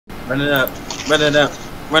Run it up. Run it up.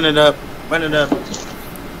 Run it up. Run it up.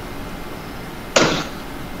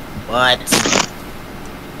 What?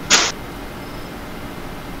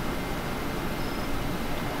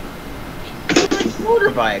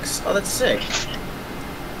 Motorbikes. Oh, that's sick.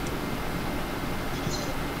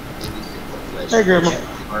 Hey, Grandma.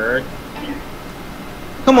 Bird.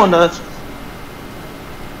 Come on, Dutch.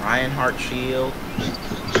 Ryan Hart Shield.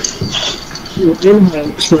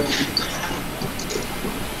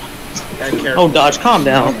 Oh, Dodge, calm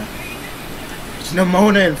down. There's no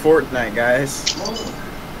Mona in Fortnite, guys.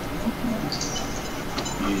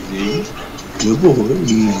 Easy. Good boy,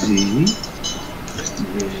 easy.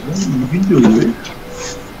 Yeah, you can do it.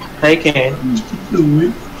 Hey, Ken. You can do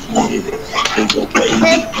it. Yeah. Big old baby.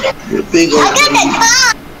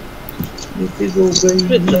 Big old baby.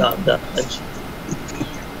 Good job, Dodge.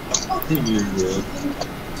 Yeah.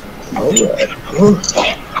 Alright.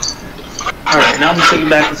 Alright, now I'm gonna take you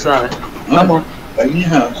back inside. Come on. Back in your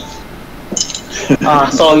house.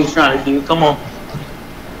 That's all he's trying to do. Come on.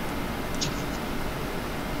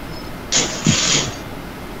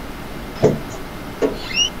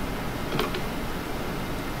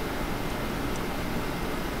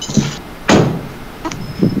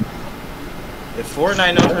 If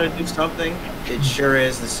Fortnite knows how to do something, it sure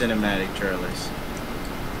is the cinematic trailers.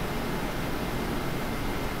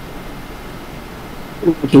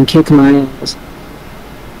 You can kick my ass.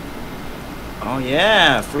 Oh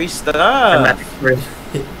yeah, free I'm stuff. at free.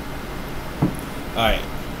 Alright.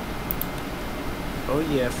 Oh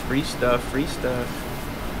yeah, free stuff, free stuff.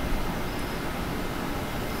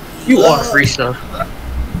 You are free stuff.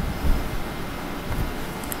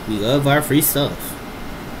 We love our free stuff.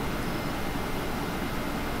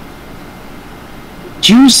 Did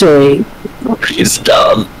you say free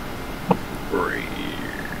stuff?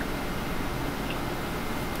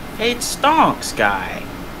 Hey, it's Stonks guy.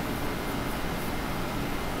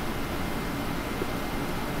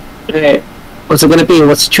 Hey, what's it gonna be?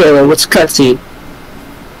 What's the trailer? What's the cutscene?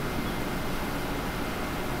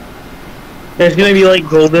 There's gonna be like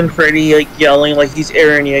Golden Freddy like yelling like he's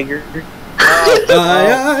Aaron Yeager.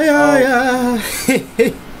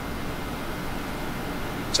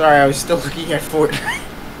 Sorry, I was still looking at Fortnite.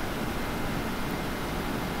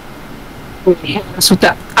 That's what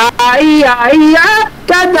that.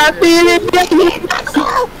 Got nothing.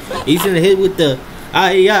 He's gonna hit with the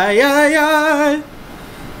ay.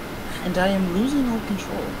 And I am losing all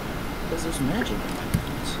control because there's magic in my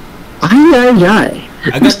hands.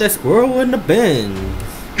 I got that squirrel in the bin.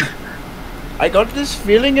 I got this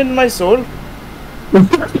feeling in my soul.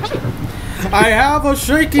 I have a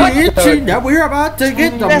shaky itching that we're about to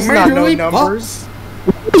get the That's not no majorly numbers.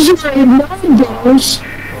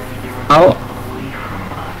 Oh.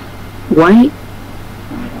 What?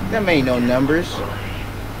 That ain't no numbers.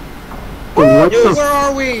 What Yo, the where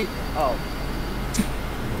are we? Oh.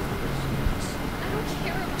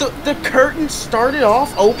 The curtain started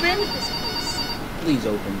off open? Please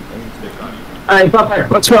open. Alright, Buffer,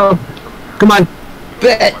 let's go. Come on.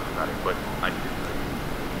 Bet.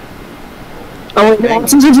 Oh, wait, no,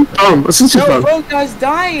 listen to phone. Listen to No, phone. bro, guy's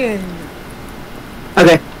dying.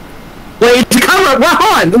 Okay. Wait, the camera. Well,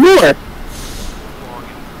 hold on. The door.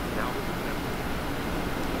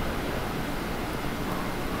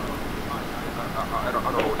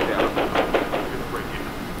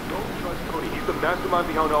 Mastermind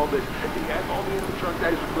behind all this. He has all the infrastructure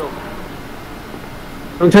as well.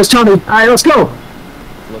 Don't trust Tony. Alright, let's go.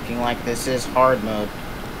 Looking like this is hard mode.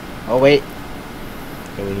 Oh, wait.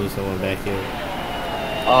 Okay, we need someone back here.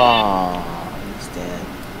 Oh, he's dead.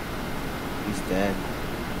 He's dead.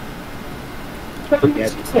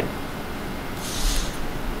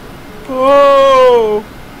 Oh!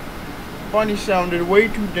 Bunny sounded way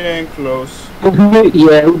too dang close.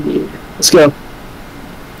 Yeah, let's go.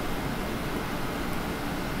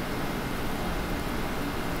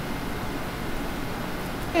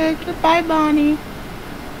 Hey, goodbye, Bonnie.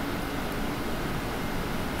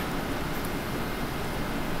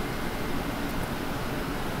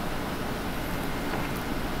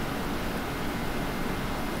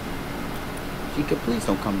 Chica, please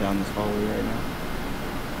don't come down this hallway right now.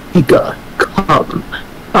 Chica, come.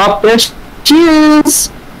 Up there she is.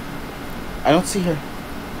 I don't see her.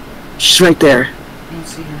 She's right there. I don't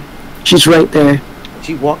see her. She's right there. Is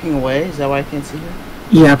she walking away? Is that why I can't see her?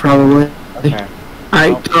 Yeah, probably. Okay.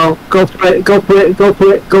 Alright, go for it, go for it, go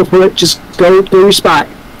for it, go for it. Just go to your spot.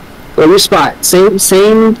 Go to your spot. Same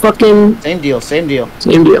fucking... Same deal, same deal.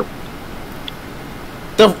 Same deal.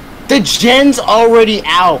 The gen's already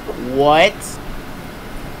out. What?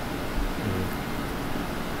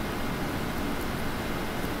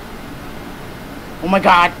 Oh my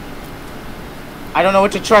god. I don't know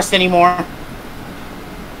what to trust anymore.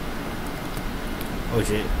 Oh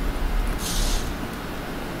shit.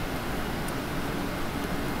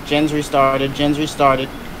 Gen's restarted.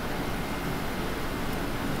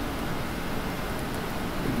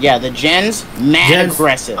 Yeah, the Gen's mad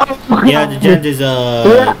aggressive. Yeah, the gen is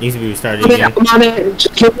needs to be restarted Yeah, again. come on in.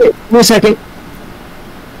 Just give me 1 second.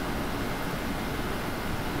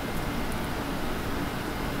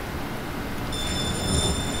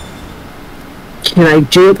 Can I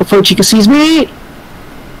do it before Chica sees me?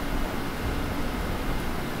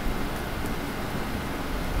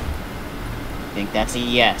 I think that's a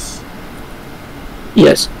yes.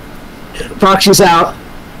 Yes. Foxy's out.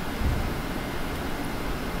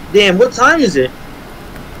 Damn, what time is it?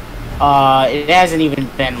 It hasn't even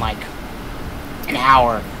been like an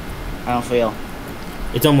hour. I don't feel.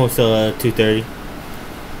 It's almost 2:30.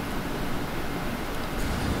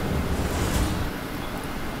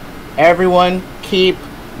 Everyone keep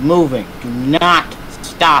moving. Do not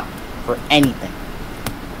stop for anything.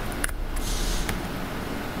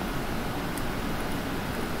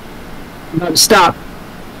 Stop.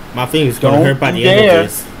 My finger's gonna Don't hurt by the you end dare. of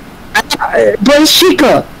this. Where's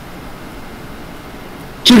Chica?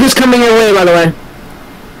 Chica's coming your way, by the way.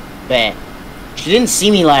 Bad. She didn't see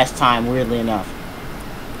me last time, weirdly enough.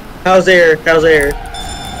 How's air? How's air?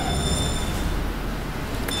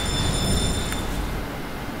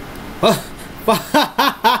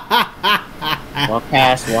 Walk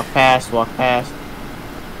past, walk past, walk past.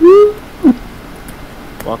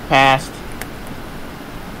 Walk past.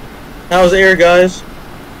 How's air, guys?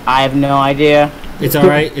 I have no idea. It's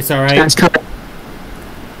alright, it's alright. Guys, come.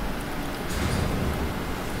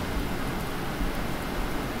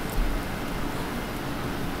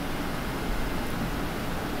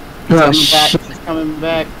 Oh, She's coming back, shit. she's coming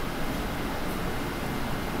back.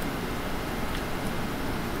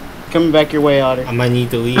 Coming back your way, Otter. I might need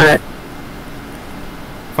to leave. Alright.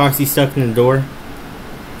 Foxy's stuck in the door.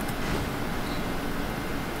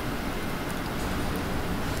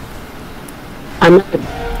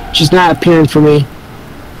 She's not appearing for me.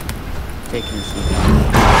 Taking a seat.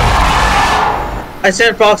 I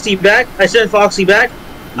sent Foxy back. I found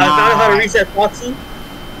out how to Nice. reset Foxy.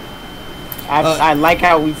 I like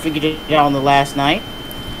how we figured it out on the last night.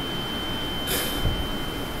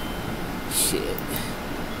 Shit.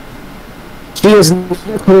 She is not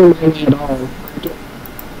coming my way at all.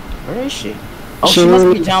 Where is she? Oh, she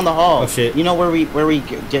must be down the hall. Oh, shit. You know where we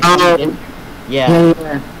just Oh. did? Yeah, Yeah.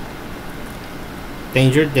 yeah.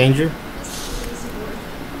 Danger, danger.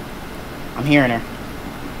 I'm hearing her.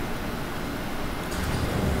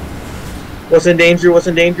 What's in danger? What's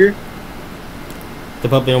in danger? The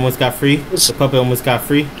puppet almost got free. The puppet almost got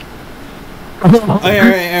free. Oh,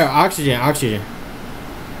 air, oxygen, oxygen.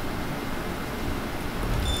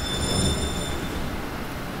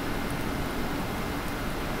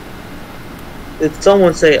 Did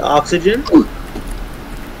someone say oxygen?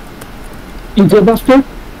 You good, Buster?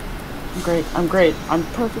 I'm great. I'm great. I'm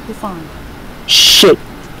perfectly fine. Shit.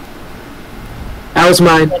 That was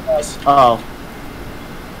mine. Oh.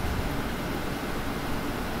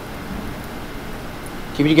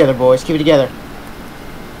 Keep it together, boys. Keep it together.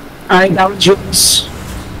 Alright, that was yours.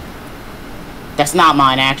 That's not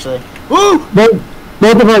mine, actually. Woo!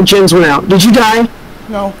 Both of our gens went out. Did you die?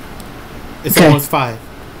 No. It's Okay. almost 5.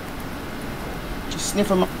 Just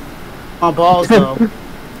sniffing my balls, though.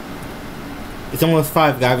 It's almost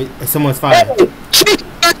 5, Gabby. It's almost 5. Hey, shit,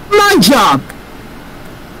 that's my job.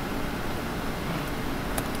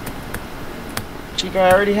 Chica,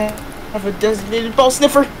 I already have a designated ball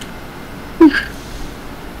sniffer.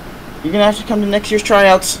 You're gonna have to come to next year's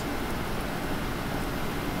tryouts.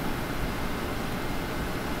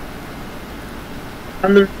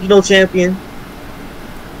 I'm the regional champion.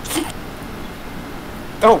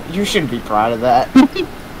 Oh, you should be proud of that.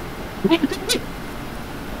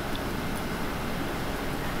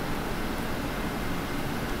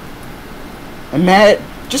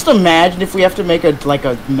 Just imagine if we have to make a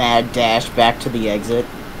mad dash back to the exit.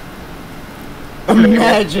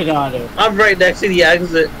 Imagine on it. I'm right next to the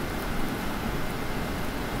exit.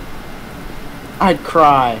 I'd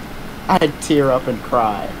cry. I'd tear up and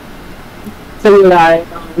cry. So did I,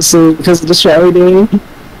 honestly, because of the show we're doing.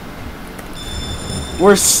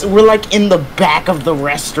 We're like in the back of the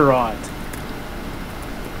restaurant.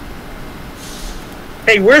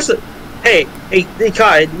 Hey, where's the... Hey,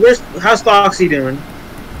 Kai, how's Foxy doing?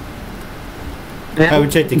 I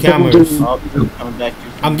would check the cameras. Oh, coming back.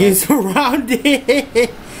 I'm getting surrounded.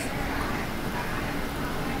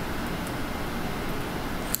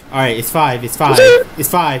 Alright, it's 5. It's 5. It's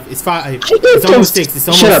 5. It's 5. It's almost 6. It's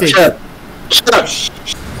almost 6. Shut up.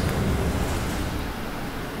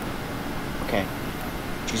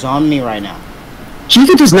 She's on me right now.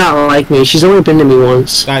 Chica does not like me. She's only been to me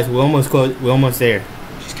once. Guys, we're almost close. We're almost there.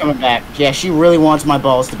 She's coming back. Yeah, she really wants my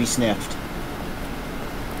balls to be sniffed.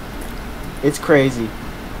 It's crazy.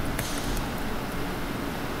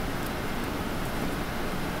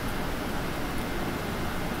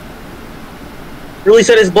 Really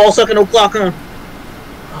said his ball sucking o'clock, huh?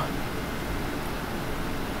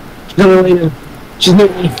 She's on her way now. She's near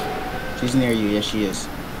me. She's near you. Yes, she is.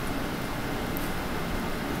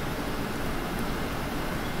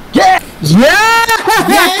 Yeah! Yeah!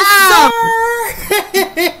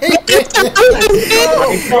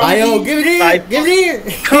 Ayo, give it here. Give it here.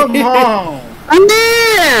 Come on! I'm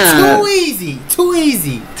there! Too easy. Too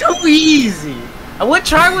easy. Too easy! What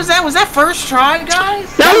try was that? Was that first try,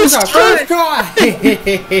 guys? That was our first try.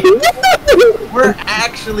 We're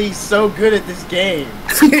actually so good at this game.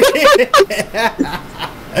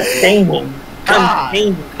 Painful. God.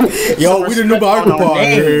 Yo, we the new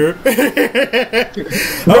Markiplier here.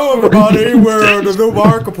 Hello, everybody. We're the new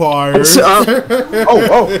Markipliers.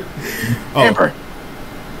 Oh. Amber.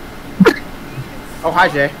 Oh, hi,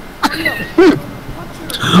 Jay.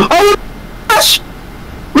 Oh, gosh!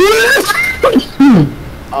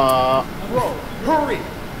 Bro, hurry!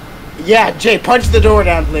 Yeah, Jay, punch the door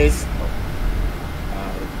down, please.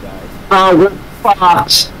 Oh, we're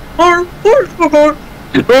fucked.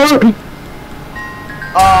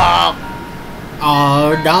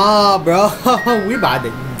 Oh, no, bro. We about to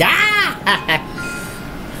die.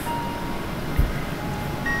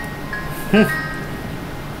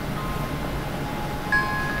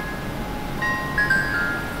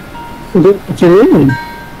 Good afternoon.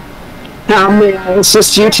 How may I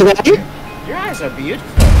assist you today? Your eyes are beautiful.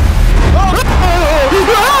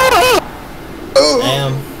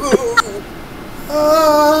 Damn.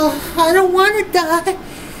 I don't want to die.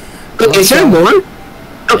 Is there more?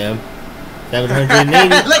 Damn.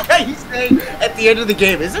 780. Like how you say at the end of the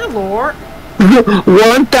game, is there lore?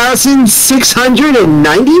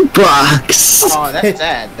 1,690 bucks. Oh, that's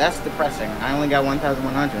sad. That's depressing. I only got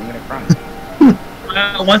 1,100. I'm gonna cry.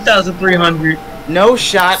 1,300. No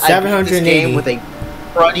shot. I beat this 780. game with a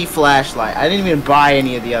cruddy flashlight. I didn't even buy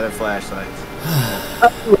any of the other flashlights.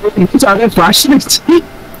 You talking flashlights? The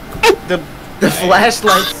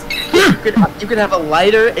flashlights. You could have a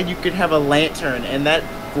lighter and you could have a lantern, and that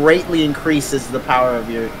greatly increases the power of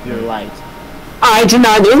your light. I did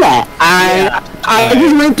not do that. I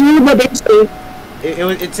just went through the basement.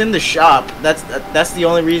 It's in the shop. That's the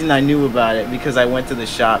only reason I knew about it, because I went to the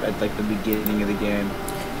shop at like the beginning of the game.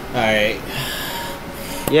 All right.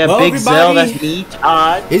 Yeah, Well, Big Zell, everybody- that's me,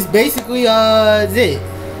 Todd. It's basically it's it.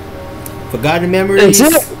 Forgotten memories.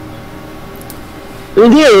 That's it. We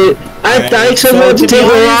did. I Alright, thought so it would to be take a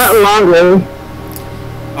lot honest- longer.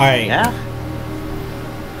 All right. Yeah.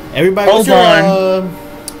 Everybody, what's Hold your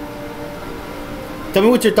tell me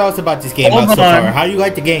what your thoughts about this game Hold so on. far. How do you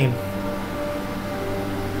like the game?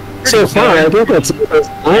 So far, I think that's it.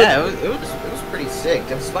 Yeah, it was pretty sick,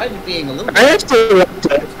 despite it being a little. I actually liked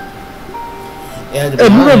it. Yeah, the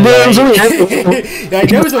There's only like,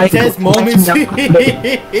 there was some tense moments.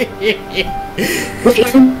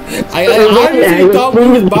 I honestly thought we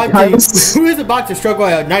was about to struggle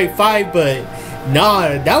at night 5, but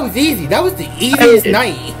nah, that was easy. That was the easiest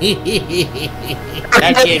night.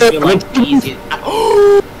 That game feel like the easiest.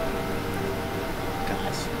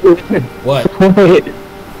 Guys, What?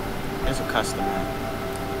 there's a customer.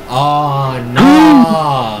 Oh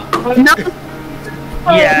no!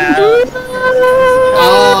 Yeah.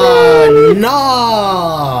 Oh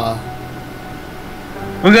no!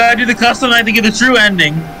 We gotta do the custom night to get the true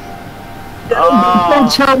ending. Ma,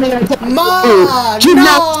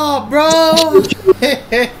 no, bro!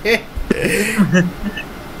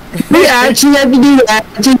 We actually had to do that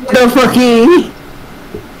to get the fucking.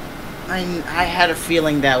 I had a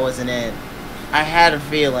feeling that wasn't it. I had a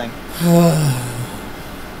feeling.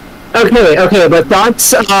 Okay, but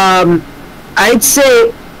thoughts. I'd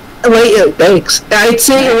say. Wait, thanks. I'd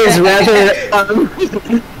say it was rather.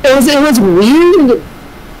 It was weird.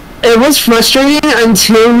 It was frustrating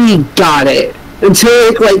until we got it. Until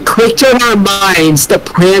it like clicked in our minds the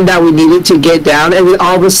plan that we needed to get down, and then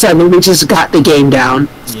all of a sudden we just got the game down.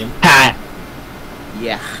 Yeah. Pat.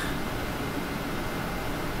 Yeah.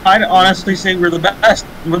 I'd honestly say we're the best.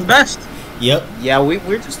 We're the best. Yep. Yeah,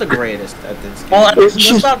 we're just the greatest at this game. Well,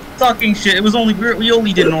 let's stop talking shit. It was only we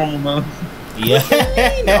only did normal mode. Yeah.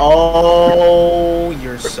 Oh,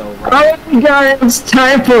 you're so right. Oh my god, it's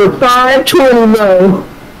time for 520 mode.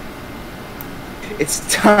 It's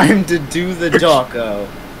time to do the Dawko.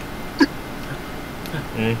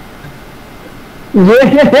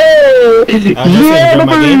 Yeah,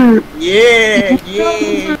 my game. Yeah.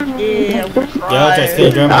 Yo, just can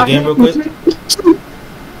you join my game real quick?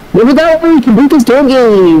 Remember that way we can beat this damn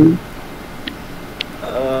game.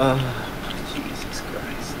 Jesus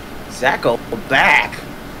Christ. Zacko, back.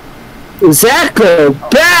 Zacko,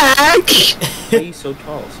 back! Why are you so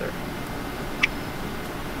tall, sir?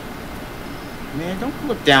 Man, don't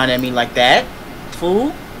look down at me like that,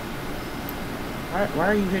 fool. Why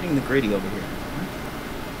are you hitting the gritty over here?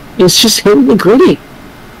 It's just hitting the gritty.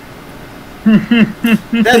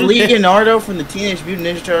 Is that Leonardo from the Teenage Mutant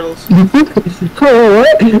Ninja Turtles? Oh,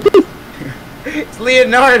 what? It's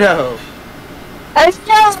Leonardo! I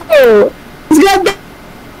know! He's got that!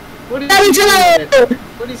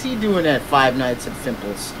 What is he doing at Five Nights at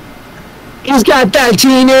Fimple's? He's got that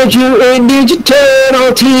Teenage Mutant Ninja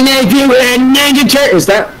Turtle, Teenage Mutant Ninja Turtle. Is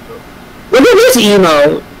that? Look at this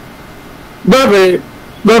emo. Bubba,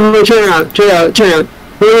 turn around. Look at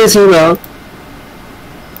this emo.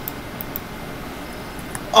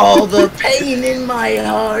 All the pain in my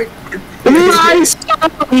heart. My soul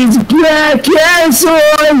is black as oil.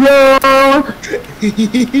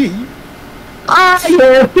 I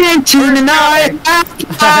have been tonight. I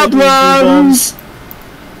have problems.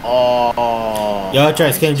 Oh. Yo,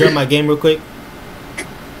 Trax, can you join my game real quick?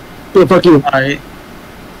 Yeah, fuck you. Alright.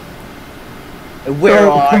 Where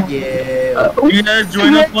are you? You gotta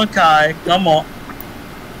join up on Kai. Come on.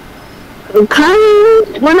 Kai,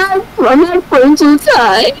 I'm not friends with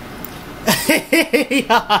Kai.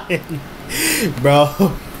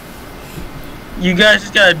 Bro. You guys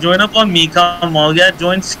just gotta join up on me. Come on. You gotta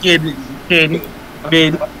join Skid. Bid.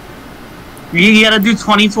 You gotta do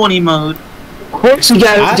 2020 mode. Of course you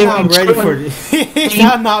gotta do I'm not ready for this.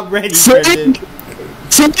 I'm not ready for this.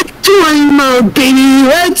 Doing mode, baby.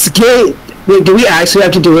 Let's get. Wait, do we actually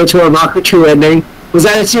have to do it to unlock the true ending? Was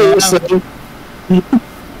that a serious thing?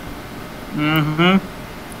 Mm-hmm.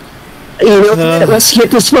 You know, let's get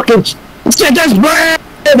this fucking. Let's get this bread!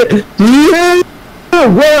 Yeah!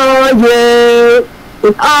 Where are you?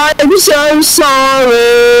 I'm so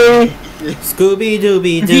sorry!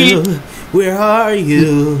 Scooby-Dooby-Doo, where are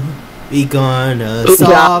you? We gonna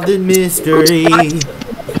solve the mystery.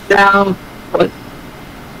 Now, what?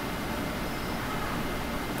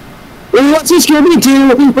 What's this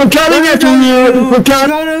Scooby-Doo? We're coming after you! We're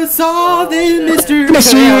gonna solve the mystery.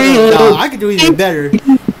 Mystery. No, I can do even better.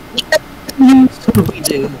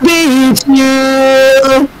 Scooby-Doo. Beat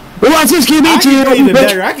you! What's this I can do Scooby-Doo? even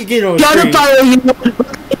better. I can get on Gonna screen. follow you!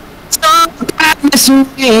 Stop that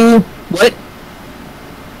mystery! What?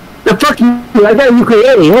 The fuck you? I got a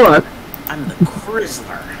ukulele, hold on. I'm the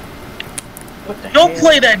Chrysler. What the Don't hell?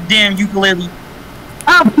 play that damn ukulele.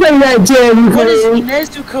 I'll play that damn What is ukulele.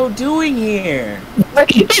 Nezuko doing here?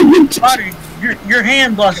 Otter, your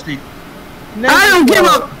hand busted. I don't give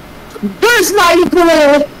a. Where's my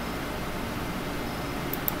ukulele?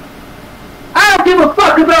 I don't give a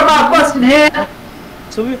fuck about my busted hand.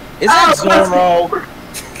 So is that Zorro?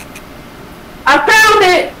 I found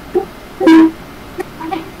it.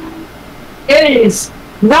 It is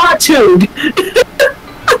not tuned.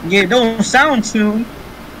 Yeah, don't sound tuned.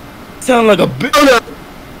 Sound like a bitch. Hold up.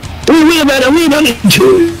 We better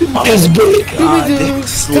this big. God,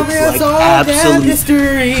 this looks like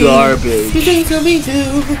absolute garbage. We're trying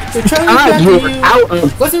to track You're you. out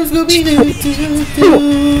of. What's some Scooby-Doo?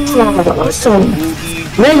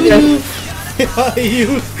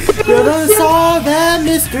 You're gonna solve that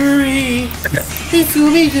mystery. It's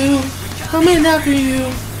Scooby-Doo coming after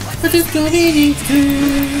you. What's a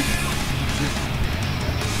Scooby-Doo?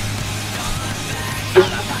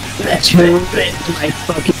 That's my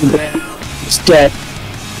fucking bed. It's dead.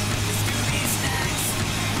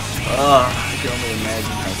 I can only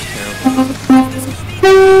imagine how terrible.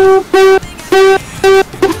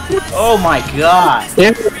 Oh my god!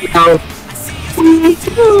 There we go.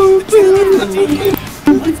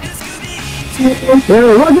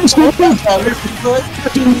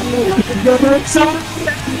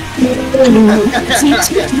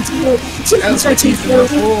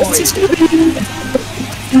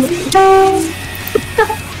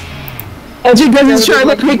 As you guys trying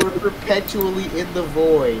to pick. We're perpetually in the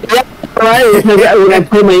void. Right, when I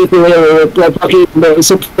put my ukulele with the fucking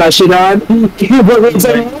suppression on, but it's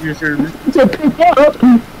to pick up.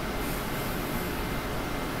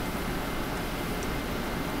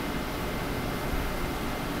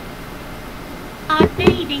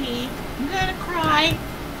 Baby, I'm gonna cry.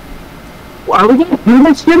 Are we gonna do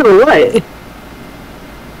this shit or what?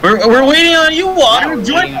 We're waiting on you, Otter.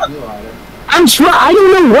 Join us. I'm trying. I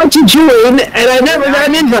don't know what to join, and I never got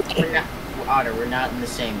an invite. Otter, we're not in the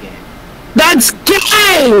same game. That's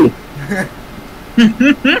gay!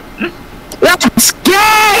 I'm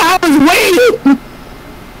scared! I was waiting!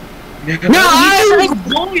 No, I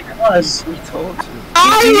Avoid us. We told you.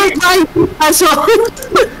 was like, asshole!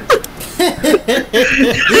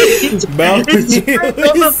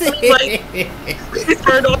 He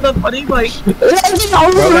turned on the funny mic.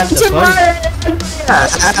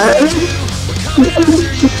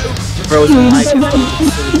 Frozen mic.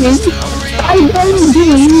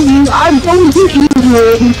 I'm going to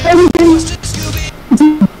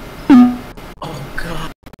Oh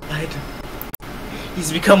god.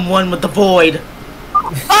 He's become one with the void.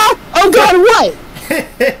 oh god, what?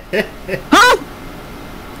 Huh?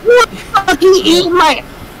 What fucking eat my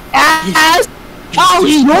ass? Oh,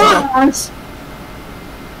 he's your ass!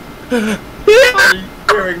 Are you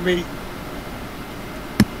scaring me?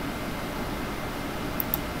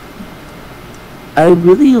 I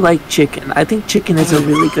really like chicken. I think chicken is a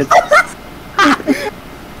really good.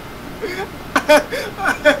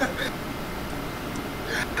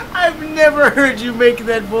 I've never heard you make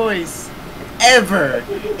that voice. Ever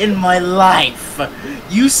in my life.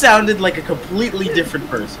 You sounded like a completely different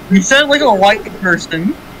person. You sound like a white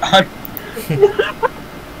person.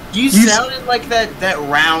 You sounded like that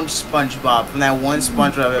round SpongeBob from that one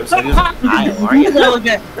SpongeBob episode. He was like, hi, how are you?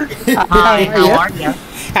 Hi, how are you?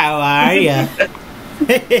 How are ya?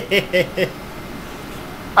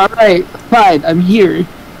 Alright, fine, I'm here.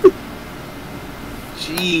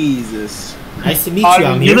 Jesus. Nice to meet you.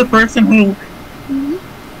 I'm You're here. the person who.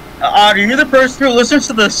 You're the person who listens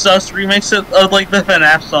to the sus remix of like the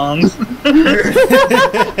FNAF songs.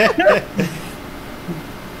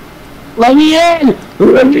 Let me in!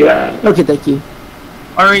 Let me in! Okay, thank you.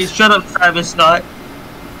 Alright, shut up, Travis Scott.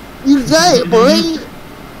 You got it, boy!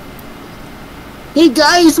 Hey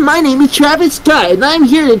guys, my name is Travis Scott, and I'm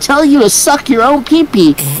here to tell you to suck your own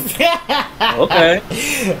pee-pee. Okay.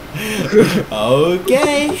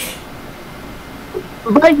 Okay.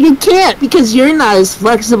 But you can't, because you're not as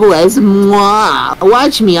flexible as moi.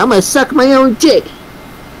 Watch me, I'm gonna suck my own dick.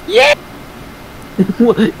 Yeah!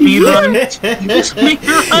 Speed run. Speed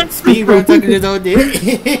run. Speed run talking his own dick.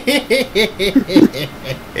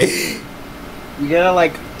 You gotta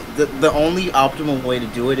like the only optimal way to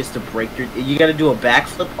do it is to break you gotta do a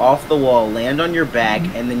backflip off the wall, land on your back,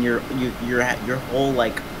 and then your whole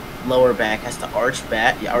like lower back has to arch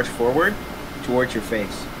forward towards your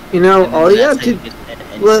face. You know, And then all you that's have how to... you get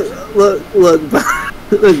Look,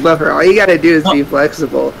 look, Buffer, all you gotta do is be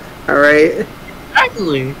flexible, alright?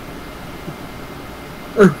 Exactly.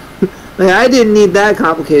 Like, I didn't need that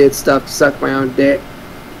complicated stuff to suck my own dick.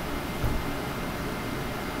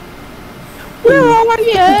 Where are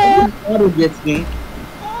you? Otter gets me.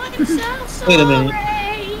 I'm so sorry. Wait a minute.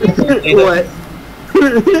 What?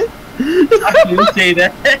 I shouldn't say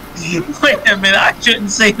that. Wait a minute, I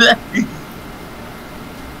shouldn't say that.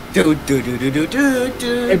 Hey,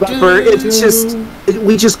 Buffer, it's just...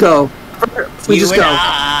 we just go. We just go.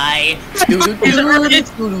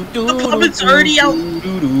 The puppet's already out.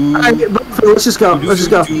 Alright, Buffer, let's just go. Let's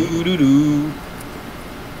just go.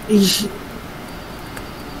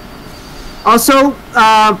 Also,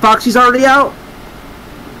 Foxy's already out.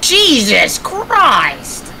 Jesus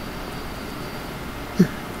Christ!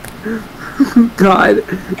 God.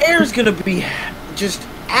 Air's gonna be just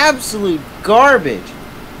absolute garbage.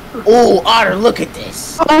 Oh, Otter, look at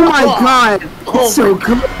this. Oh my god. It's so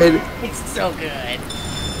good. It's so good.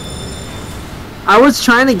 I was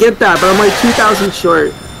trying to get that, but I'm like 2,000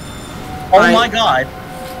 short. Oh Alright. my god.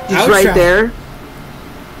 It's right there.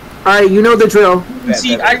 Alright, you know the drill.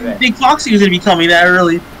 See, I didn't think Foxy was gonna be coming that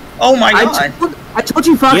early. Oh my god. I told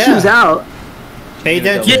you Foxy Yeah. was out. Pay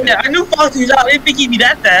attention. Yeah, I knew Foxy was out. I didn't think he'd be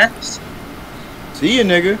that fast. See ya,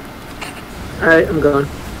 nigga. Alright, I'm going.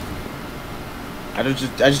 I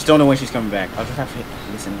just don't know when she's coming back. I'll just have to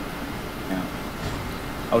listen. Yeah.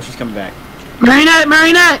 Oh, she's coming back.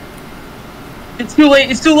 Marionette! It's too late.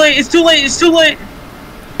 It's too late. It's too late. It's too late.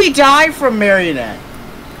 We die from Marionette.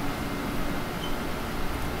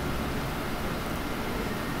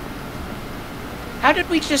 How did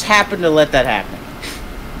we just happen to let that happen?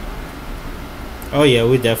 Oh yeah,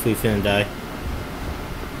 we definitely finna die.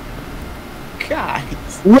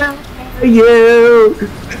 Guys. Where are you?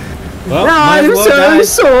 Well, might I'm as well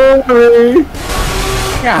so die. sorry.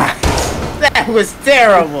 God. That was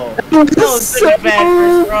terrible. That was such a bad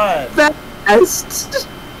first run. Fast.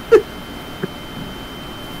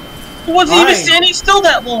 He wasn't even Alright. standing still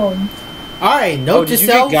that long. Alright, note to did you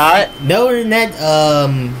get self. got? Marionette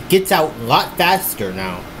gets out a lot faster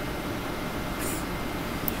now.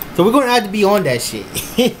 So we're gonna have to be on that shit.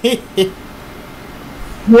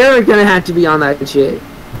 We're gonna have to be on that shit.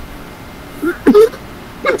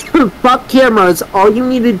 Fuck cameras. All you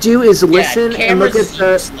need to do is listen and look at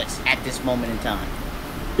cameras the. useless at this moment in time.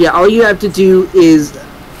 Yeah, all you have to do is.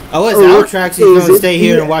 Unless Altrax is going to stay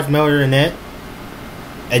here and watch Melody and Net.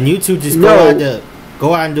 And you two just go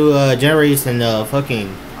out and do generation and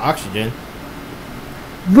fucking oxygen.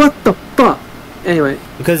 What the fuck? Anyway.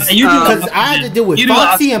 Because I had to deal with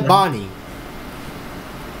Foxy and Bonnie.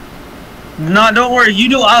 No, don't worry. You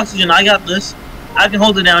do oxygen. I got this. I can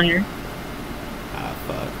hold it down here. Ah,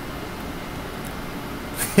 fuck.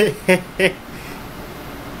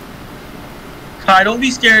 Kai, don't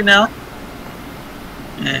be scared now.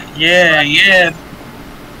 Yeah.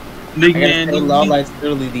 Big man. Lawlight's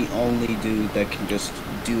literally the only dude that can just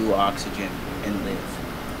do oxygen and live.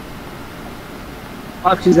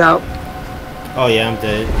 Foxy's out. Oh yeah, I'm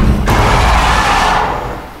dead.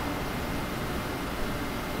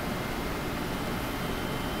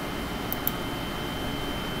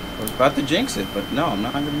 I was about to jinx it, but no, I'm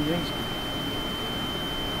not going to jinx it.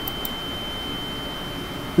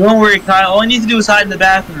 Don't worry, Kyle. All you need to do is hide in the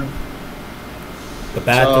bathroom. The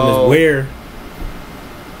bathroom is where?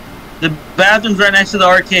 The bathroom's right next to the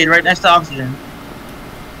arcade, right next to oxygen.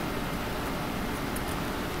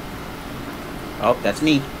 Oh, that's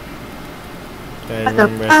me. Go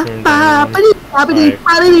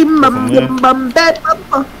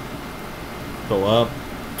up,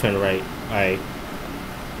 turn right. Alright.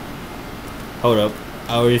 Hold up.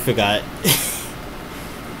 I already forgot.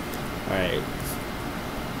 Alright.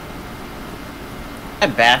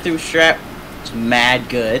 That bathroom strap is mad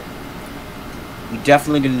good. We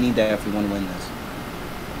definitely gonna need that if we want to win this.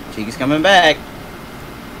 Chica's coming back.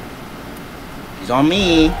 She's on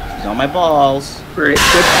me. She's on my balls. Great.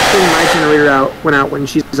 Good thing my generator went out when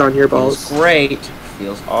she's on your balls. Feels great.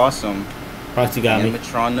 Feels awesome. Foxy got me.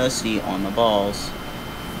 Animatron Nussy on my balls.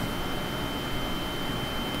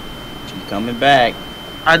 She's coming back.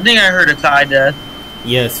 I think I heard a Kai death.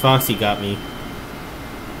 Yes, Foxy got me.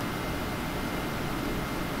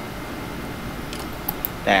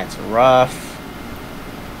 That's rough.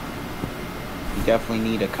 We definitely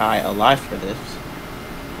need a Kai alive for this.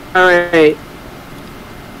 Alright.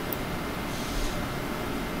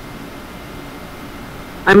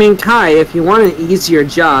 I mean, Kai, if you want an easier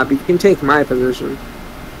job, you can take my position.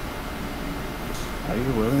 Are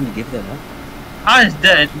you willing to give that up? I is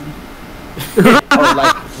dead.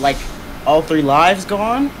 Oh, like all 3 lives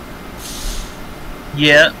gone?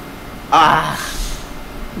 Yeah. Ah.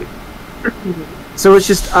 So it's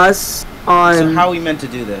just us on. So how are we meant to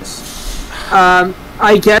do this?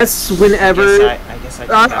 I guess whenever. I guess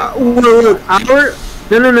I look,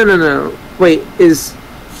 No. Wait, is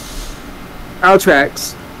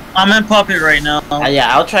Altrax? I'm in puppet right now.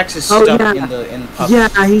 Yeah, Altrax is stuck in the puppet.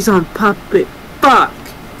 Yeah, he's on puppet. Fuck.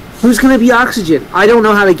 Who's gonna be oxygen? I don't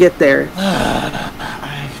know how to get there.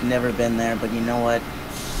 I've never been there, but you know what?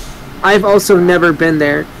 I've also never been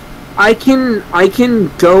there. I can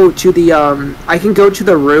go to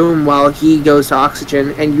the room while he goes to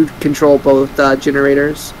oxygen, and you control both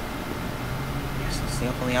generators. Yes, it's the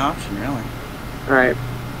only option, really. All right.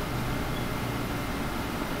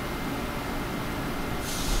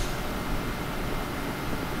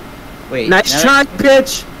 Wait. Nice try,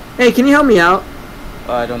 bitch. Hey, can you help me out?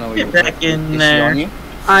 I don't know what Get back in Is there. she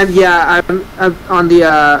on you? I'm on the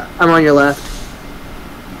I'm on your left.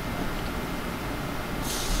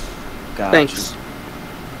 Gotcha. Thanks.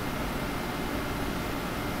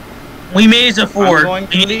 We made it to 4. I'm going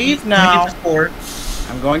to leave now. We made it to 4.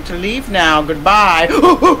 I'm going to leave now. Goodbye.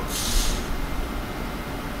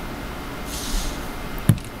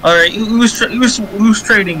 All right, who's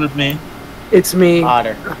trading with me? It's me.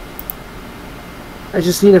 Otter. I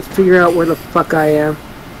just need to figure out where the fuck I am.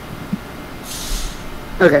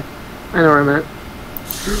 Okay, I know where I'm at.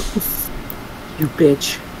 You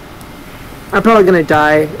bitch. I'm probably gonna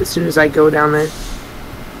die as soon as I go down there.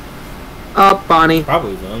 Oh, Bonnie.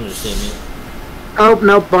 Probably the understatement. Oh,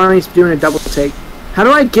 no, Bonnie's doing a double take. How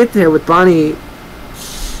do I get there with Bonnie?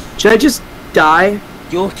 Should I just die?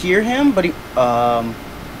 You'll hear him, but he, I'll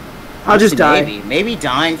just die. Maybe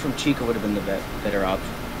dying from Chica would have been the better option.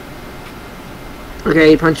 Okay,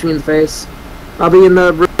 he punched me in the face. I'll be in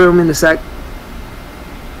the room in a sec.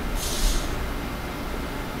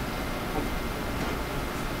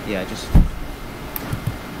 Yeah, just...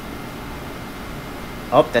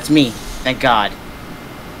 Oh, that's me. Thank God.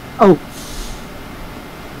 Oh.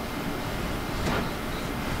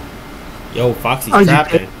 Yo, Foxy's Oh,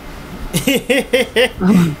 trapping.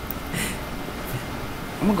 I'm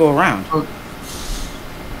gonna go around.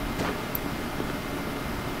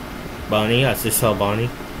 Bonnie, I just saw Bonnie.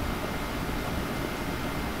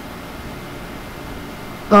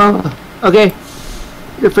 Okay.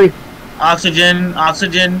 You're free. Oxygen,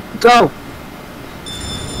 oxygen. Go.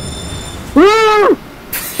 Woo!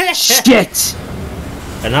 Shit.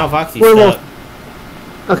 And now Foxy's Werewolf.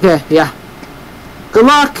 stuck. Okay, yeah. Good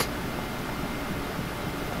luck.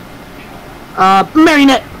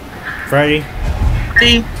 Marionette. Freddy.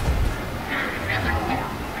 See?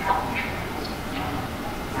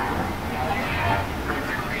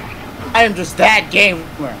 I am just that gamer.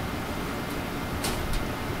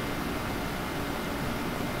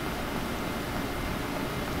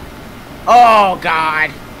 Oh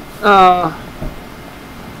God.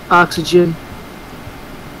 Oxygen.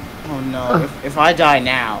 Oh no. If I die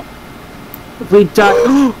now. If we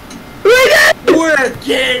die. We're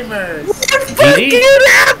gamers. GG.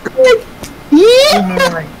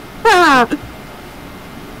 Yeah.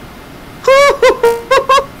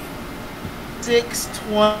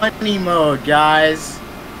 620 mode, guys.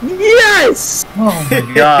 Yes. Oh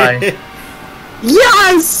my god.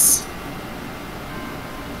 Yes.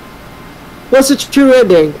 What's the true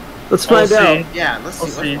ending? Let's We'll find out. see. Yeah, let's see.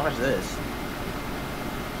 We'll see. Let's watch this.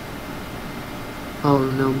 Oh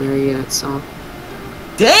no, Marionette song.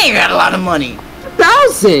 Dang, you got a lot of money.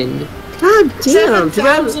 1,000. God damn.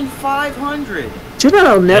 7,500. Too bad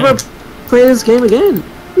I'll never play this game again.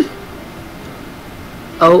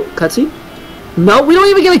 Oh, cutscene? No, we don't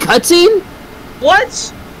even get a cutscene?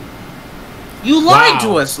 What? You lied to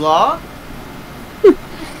Wow. us, Law.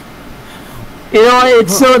 You know,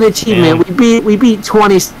 it's still an achievement. Yeah. We beat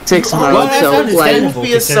 26 Well, modes, that's so like, Goofy understandable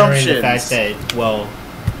considering the assumptions. fact that, well,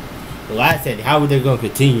 the last said, how are they going to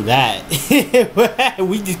continue that?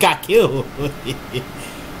 We just got killed.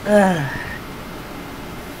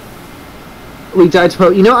 we died to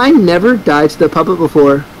puppet. You know, I never died to the puppet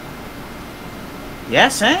before. Yeah,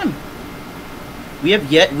 Sam. We have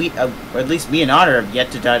yet, or at least me and Otter have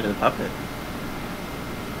yet to die to the puppet.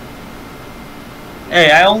 Hey,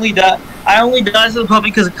 I only died to the puppy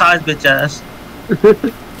because of Kai's bitch ass.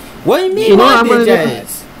 What do you mean, You know my what I'm gonna bitch do?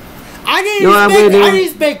 ass? I didn't You know what I'm gonna expect, do? I didn't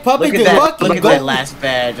expect Puppet Look at to that! fucking Look at go. that last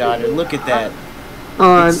badge, Otter. Look at that.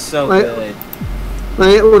 It's so good.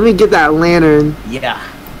 Let me get that lantern. Yeah.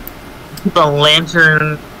 The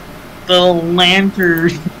lantern. The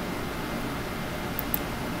lantern.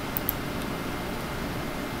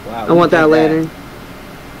 Wow. I want that lantern.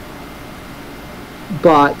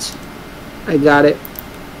 Bought. I got it.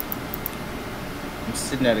 I'm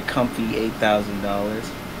sitting at a comfy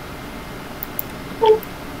 $8,000.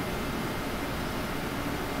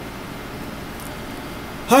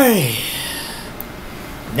 Hey.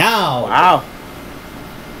 Now. Wow.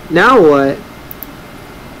 Now what?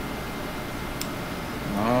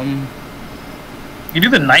 You do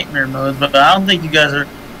the nightmare mode, but I don't think you guys are.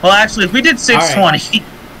 Well, actually, if we did 620,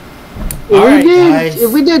 Alright, guys.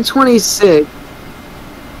 If we did 26,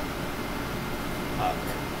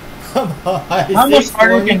 Come on. how much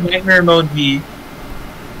harder can nightmare mode be?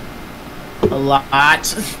 A lot.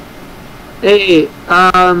 hey,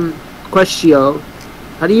 question.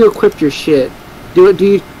 How do you equip your shit? Do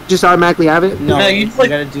you just automatically have it? No, No, you, you like-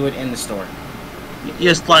 gotta do it in the store. You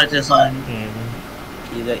just slide it to the side.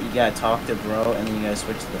 You gotta talk to bro, and then you gotta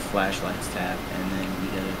switch to the flashlights tab, and then you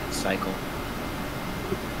gotta cycle.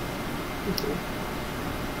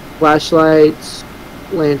 Flashlights,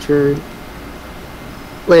 lantern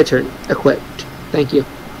equipped. Thank you.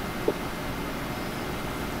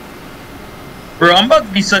 Bro, I'm about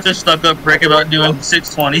to be such a stuck-up prick about doing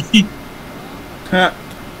 620.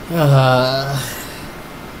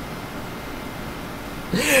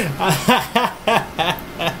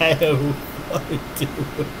 I don't want to do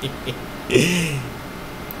it.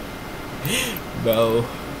 Bro.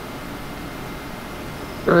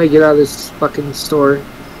 How do I get out of this fucking store?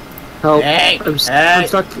 Help. Hey, I'm hey.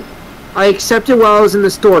 stuck. I accepted while I was in the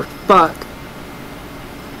store. Fuck.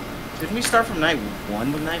 Didn't we start from night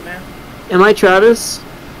 1 with Nightmare? Am I Travis?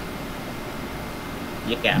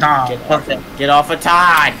 Yeah. Nah, get, fuck off, it. get off of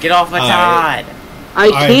Todd. Get off of Alright. Todd. I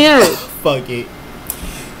can't. Fuck it.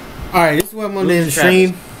 Alright, this is what I'm gonna do in the Who's Travis?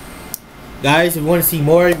 stream. Guys, if you want to see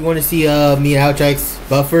more, if you want to see me and Altrax,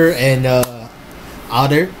 Buffer, and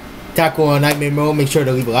Otter tackle on Nightmare Mode, make sure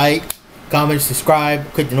to leave a like, comment, subscribe,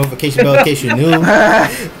 click the notification bell in case you're new.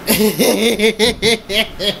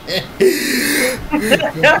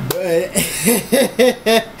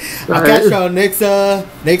 I'll catch y'all next time.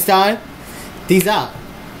 Peace out.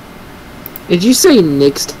 Did you say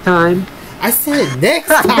next time? I said next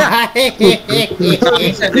time.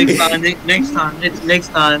 He said next time, next time, it's next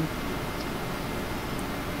time.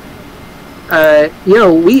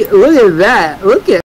 Yo, we look at that. Look at